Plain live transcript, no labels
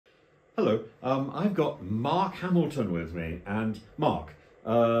Hello, I've got Mark Hamilton with me, and Mark,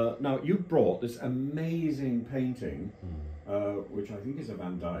 now you brought this amazing painting, which I think is a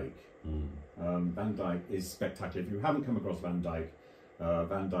Van Dyke. Van Dyke is spectacular. If you haven't come across Van Dyke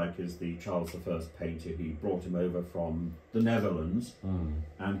is the Charles I painter. He brought him over from the Netherlands,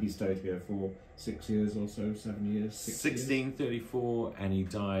 and he stayed here for 6 years or so, 7 years, 1634, and he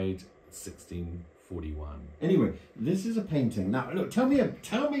died 1641. Anyway, this is a painting. Now, look, tell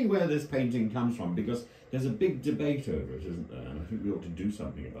me where this painting comes from, because there's a big debate over it, isn't there? And I think we ought to do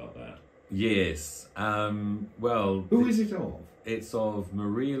something about that. Yes. Well, who is it of? It's of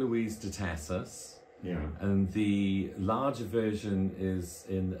Maria Louise de Tassis. Yeah. And the larger version is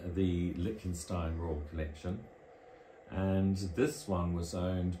in the Liechtenstein Royal Collection. And this one was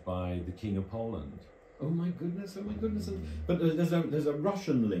owned by the King of Poland. Oh my goodness, oh my goodness. But there's a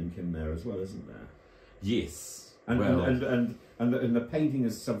Russian link in there as well, isn't there? Yes. And well, and the painting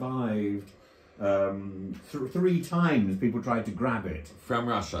has survived 3 times. People tried to grab it from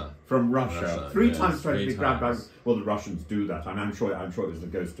Russia. From Russia, 3 times tried to be grabbed by. times. Well, the Russians do that. I mean, I'm sure it was the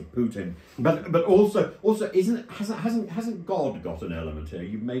ghost of Putin. But also hasn't God got an element here?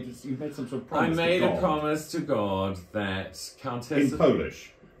 You've made some sort of promise. I made to a God. promise to God that Countess In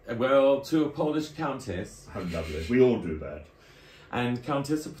Polish. Well, to a Polish countess. How lovely. We all do that. And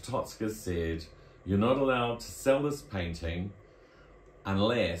Countess of Potocka said, "You're not allowed to sell this painting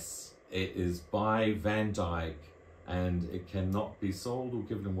unless it is by Van Dyke, and it cannot be sold or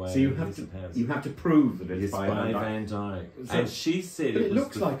given away." So you have to prove that it's by Van Dyke. So, and she said it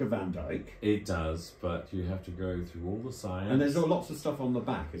looks like a Van Dyke. It does, but you have to go through all the science. And there's lots of stuff on the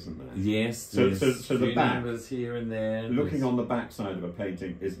back, isn't there? Yes. So the back, numbers here and there. Looking on the back side of a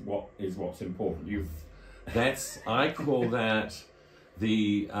painting is what's important. I call that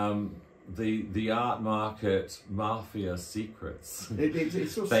the art market mafia secrets.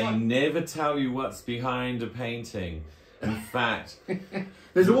 It's sort of they never tell you what's behind a painting. In fact,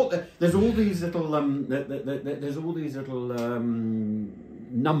 there's all these little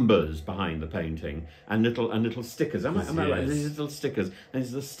numbers behind the painting and little stickers. Am I right? These little stickers. And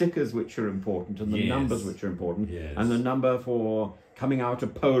it's the stickers which are important, and the numbers which are important, and the number for coming out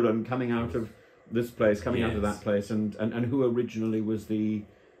of Poland, coming out of this place, coming out of that place, and who originally was the.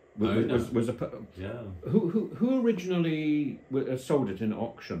 Who originally sold it in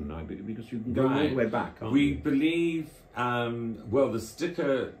auction now? Because you can go all the way back. We believe, well, the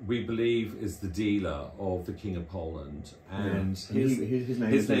sticker we believe is the dealer of the King of Poland, and his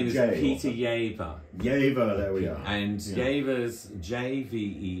name is Peter Jever. Jever, there we are. And Jever's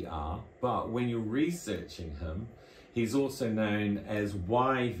Jver, but when you're researching him, he's also known as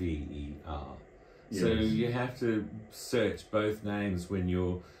Yver. So you have to search both names when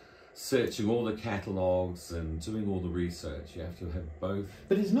you're searching all the catalogues and doing all the research. You have to have both.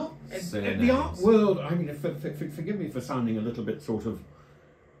 But it's not the art world. I mean, forgive me for sounding a little bit sort of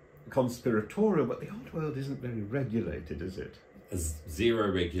conspiratorial, but the art world isn't very regulated, is it?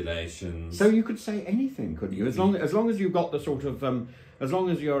 Zero regulations. So you could say anything, couldn't you? As long as you've got the sort of as long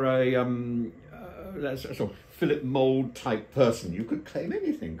as you're a sort of Philip Mould type person, you could claim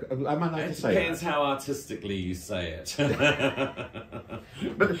anything. Am I allowed to say that? It depends how artistically you say it.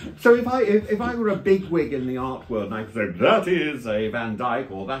 But so if I were a big wig in the art world and I could say that is a Van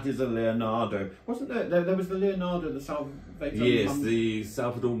Dyke or that is a Leonardo, wasn't there was the Leonardo, the Salvator? Yes, the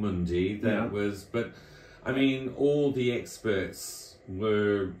Salvador Mundi. That was, but I mean, all the experts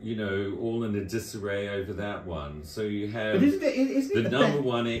were, all in a disarray over that one. So you have the number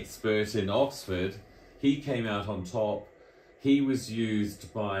one expert in Oxford. He came out on top. He was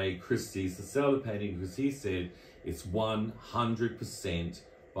used by Christie's to sell the painting because he said it's 100%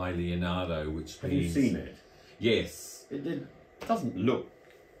 by Leonardo, which means... Have you seen it? Yes. It doesn't look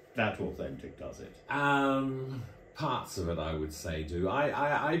that authentic, does it? Parts of it, I would say, do.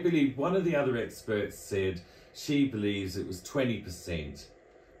 I believe one of the other experts said she believes it was 20%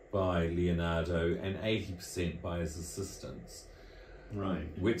 by Leonardo and 80% by his assistants. Right.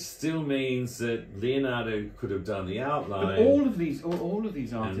 Which still means that Leonardo could have done the outline. But all of these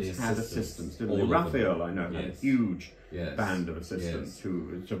artists had assistants, didn't they? Raphael, I know, had a huge band of assistants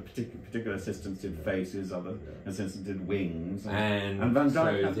who, so particular assistants did faces, other assistants did wings, and Van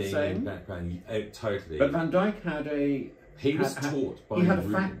Dyke had the same background. Totally. But Van Dyke had a. He was taught by. He had a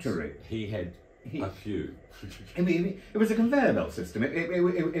factory. He had a few. I mean, it was a conveyor belt system. It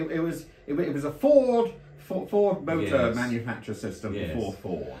was a Ford motor manufacture system before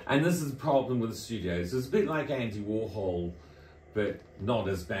Ford. And this is the problem with the studios. It's a bit like Andy Warhol, but not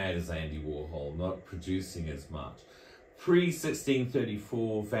as bad as Andy Warhol, not producing as much.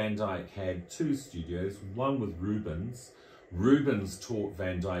 Pre-1634, Van Dyke had 2 studios, one with Rubens, Rubens taught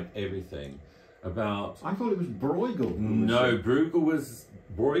Van Dyke everything about... I thought it was Bruegel. No, Bruegel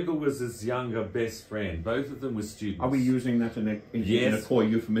was his younger best friend. Both of them were students. Are we using that in a coy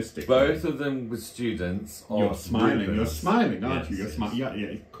euphemistic Both way? of them were students of You're smiling. Rubens. You're smiling, aren't you? You're Yes. smiling.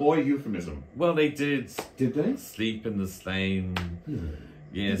 Yeah. Coy euphemism. Well, they did. Did they? Sleep in the same,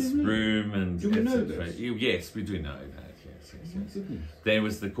 yes, Did they really? room and Do we know etc. this? Yes, we do know that. Yes. Goodness. There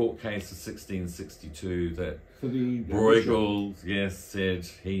was the court case of 1662 that For the Bruegel, yes, said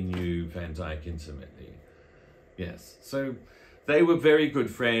he knew Van Dyke intimately. Yes, so they were very good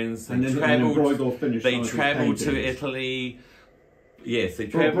friends. They travelled. Bruegel finished. They travelled to Italy. Yes, they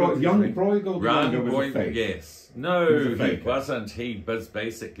travelled. Bruegel was a fake. Yes. No, he wasn't. He was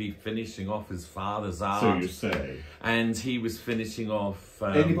basically finishing off his father's art. So you say. And he was finishing off...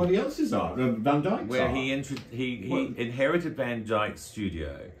 anybody else's art? Van Dyke's where art? he inherited Van Dyke's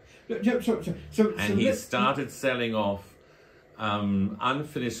studio. And he started selling off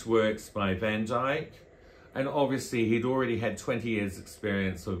unfinished works by Van Dyke. And obviously he'd already had 20 years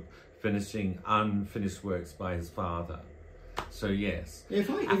experience of finishing unfinished works by his father. So yes. If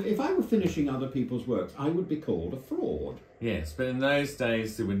I were finishing other people's works, I would be called a fraud. Yes, but in those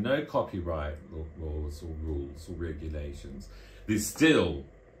days there were no copyright laws or rules or regulations. There's still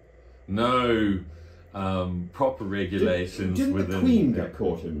no proper regulations. Didn't the Queen get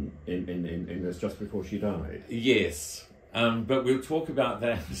caught in this just before she died? Yes. But we'll talk about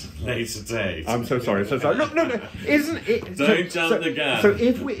that at a later date. I'm so sorry. Look, no. Isn't it? Don't jump the gun.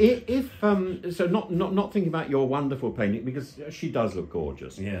 So not thinking about your wonderful painting, because she does look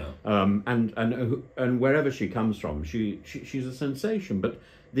gorgeous. Yeah. And wherever she comes from, she's a sensation. But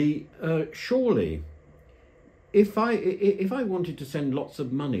surely, if I wanted to send lots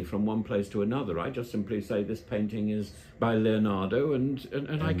of money from one place to another, I just simply say this painting is by Leonardo,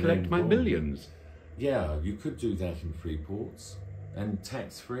 and I collect my millions. Yeah, you could do that in free ports and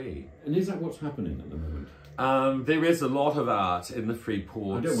tax-free. And is that what's happening at the moment? There is a lot of art in the free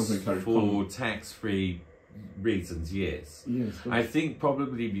ports I don't want to encourage for tax-free reasons, yes. Yes. I think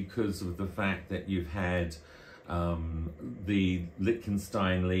probably because of the fact that you've had the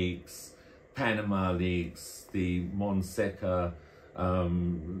Liechtenstein leaks, Panama leaks, the Monseca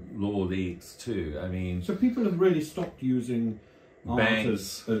law leaks too. I mean... So people have really stopped using...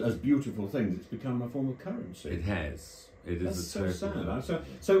 banks as beautiful things. It's become a form of currency. It has. It is so sad.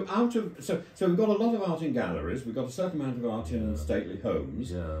 So we've got a lot of art in galleries. We've got a certain amount of art in stately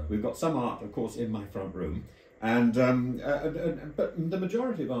homes. Yeah. We've got some art, of course, in my front room, and but the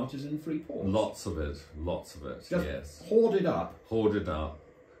majority of art is in free ports. Lots of it. Just yes. Hoarded up. Hoarded up.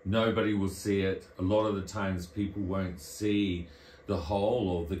 Nobody will see it. A lot of the times, people won't see the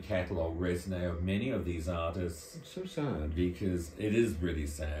whole of the catalogue resume of many of these artists. It's so sad. Because it is really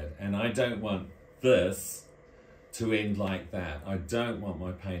sad. And I don't want this to end like that. I don't want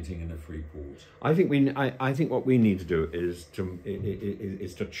my painting in a free port. I think what we need to do is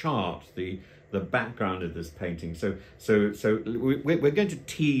to chart the background of this painting. So we're going to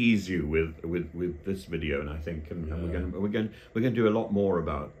tease you with this video, and I think and we're going to do a lot more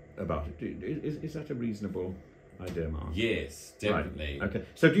about it. Is that a reasonable idea, Mark? Yes, definitely. Right. Okay.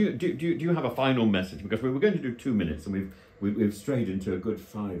 So do you have a final message? Because we were going to do 2 minutes, and we've strayed into a good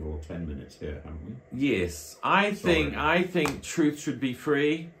 5 or 10 minutes here, haven't we? Yes, I think truth should be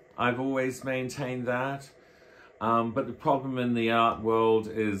free. I've always maintained that. But the problem in the art world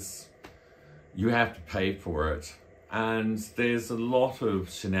is you have to pay for it, and there's a lot of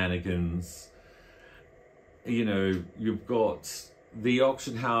shenanigans. You know, you've got the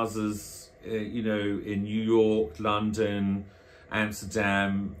auction houses, you know, in New York, London,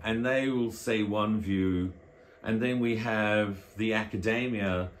 Amsterdam, and they will say one view, and then we have the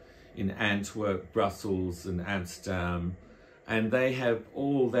academia in Antwerp, Brussels, and Amsterdam, and they have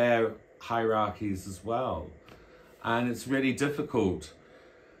all their hierarchies as well, and it's really difficult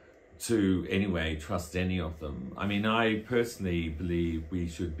to, anyway, trust any of them. I mean, I personally believe we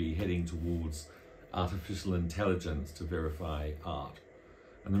should be heading towards artificial intelligence to verify art.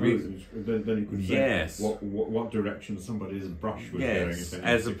 And the reason, then you could say yes, what direction somebody's brush was going. Yes,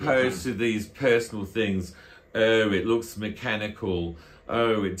 as opposed to these personal things. Oh, it looks mechanical.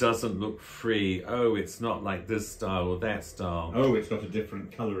 Oh, it doesn't look free. Oh, it's not like this style or that style. Oh, it's got a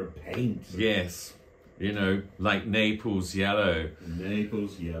different colour of paint. Yes, you know, like Naples yellow.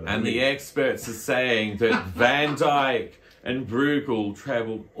 Naples yellow. And the experts are saying that Van Dyke and Bruegel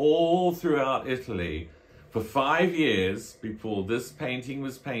travelled all throughout Italy for 5 years before this painting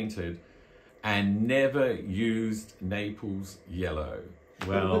was painted and never used Naples yellow.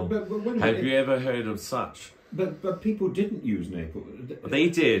 Well, have you ever heard of such? But people didn't use Naples. They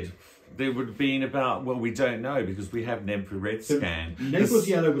did. there would have been about, well, we don't know because we have an infrared scan. Naples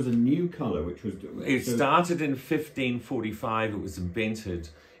yellow was a new colour, which was... It started in 1545. It was invented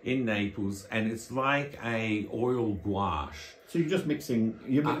in Naples, and it's like a oil gouache. So you're just mixing...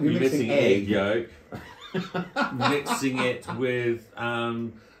 You're mixing egg yolk, mixing it with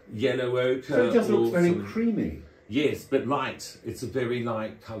yellow ochre. So it just looks very creamy. Yes, but light. It's a very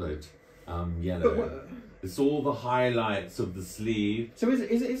light coloured yellow. It's all the highlights of the sleeve. So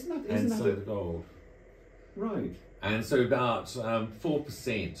isn't that the gold. Right. And so about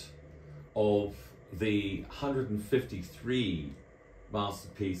 4% of the 153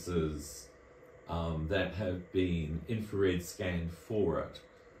 masterpieces that have been infrared scanned for it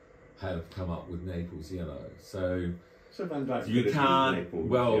have come up with Naples yellow. So Van Dyke you can't,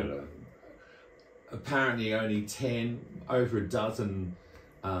 Naples yellow. Apparently only 10, over a dozen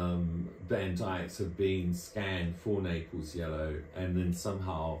Van Dykes have been scanned for Naples yellow, and then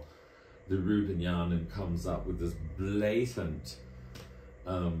somehow the Rubinianen comes up with this blatant,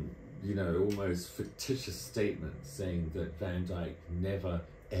 you know, almost fictitious statement saying that Van Dyke never,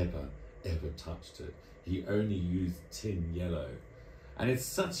 ever, ever touched it. He only used tin yellow. And it's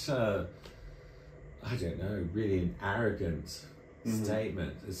such a, I don't know, really an arrogant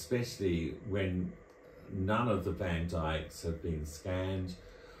statement, especially when none of the Van Dykes have been scanned.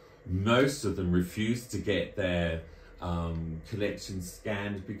 Most of them refuse to get their collection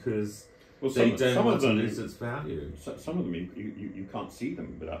scanned because they don't want to lose its value. Some of them you can't see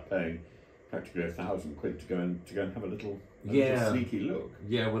them without paying practically £1,000 to go and have a little sneaky look.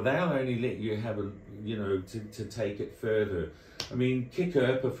 Yeah, well, they'll only let you have a, you know, to take it further. I mean,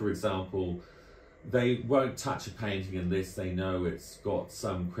 Kikirpa, for example, they won't touch a painting unless they know it's got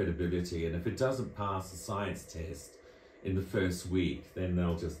some credibility, and if it doesn't pass the science test in the first week, then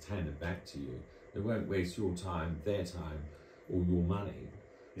they'll just hand it back to you. They won't waste your time, their time, or your money.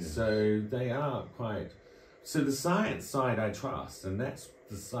 Yes. So they are quite... So the science side I trust, and that's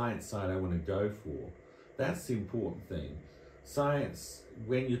the science side I want to go for. That's the important thing. Science,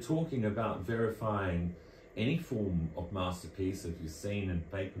 when you're talking about verifying any form of masterpiece, if you've seen in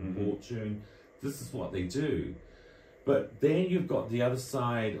Paper and Fortune, this is what they do. But then you've got the other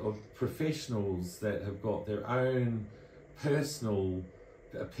side of professionals that have got their own personal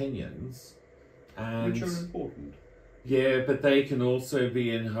opinions. And which are important. Yeah, but they can also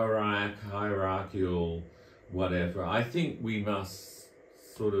be in hierarchical whatever. I think we must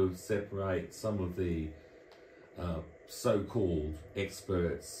sort of separate some of the so-called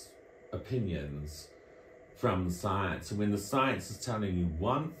experts' opinions from the science. And when the science is telling you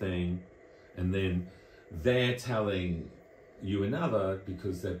one thing, and then they're telling you another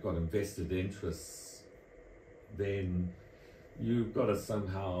because they've got invested interests, then you've got to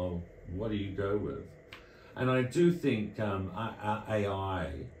somehow, what do you go with? And I do think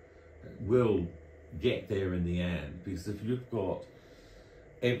AI will get there in the end, because if you've got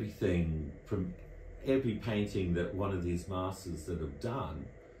everything from every painting that one of these masters that have done,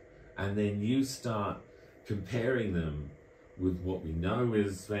 and then you start comparing them with what we know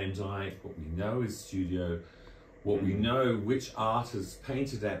is Van Dyke, what we know is studio, what we know which artists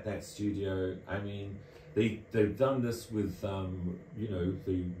painted at that studio. I mean, they've done this with, you know,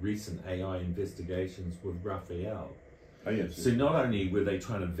 the recent AI investigations with Raphael. Oh, yes. So not only were they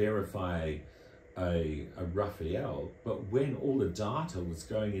trying to verify a Raphael, but when all the data was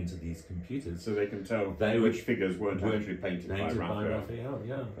going into these computers, so they can tell which figures weren't actually painted by Raphael.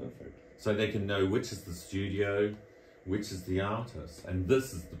 Yeah. Perfect. So they can know which is the studio, which is the artist. And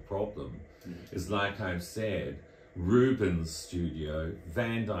this is the problem. Is like I've said, Rubens' studio,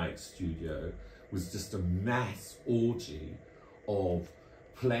 Van Dyke's studio, was just a mass orgy of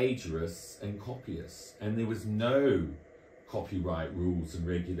plagiarists and copyists. And there was no copyright rules and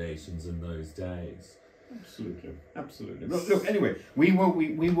regulations in those days. Absolutely, absolutely. Look, anyway, we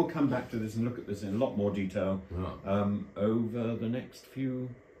will come back to this and look at this in a lot more detail over the next few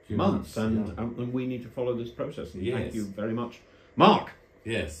months, and we need to follow this process. And thank you very much, Mark.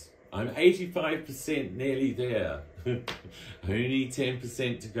 Yes, I'm 85% nearly there. Only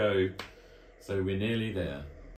 10% to go, so we're nearly there.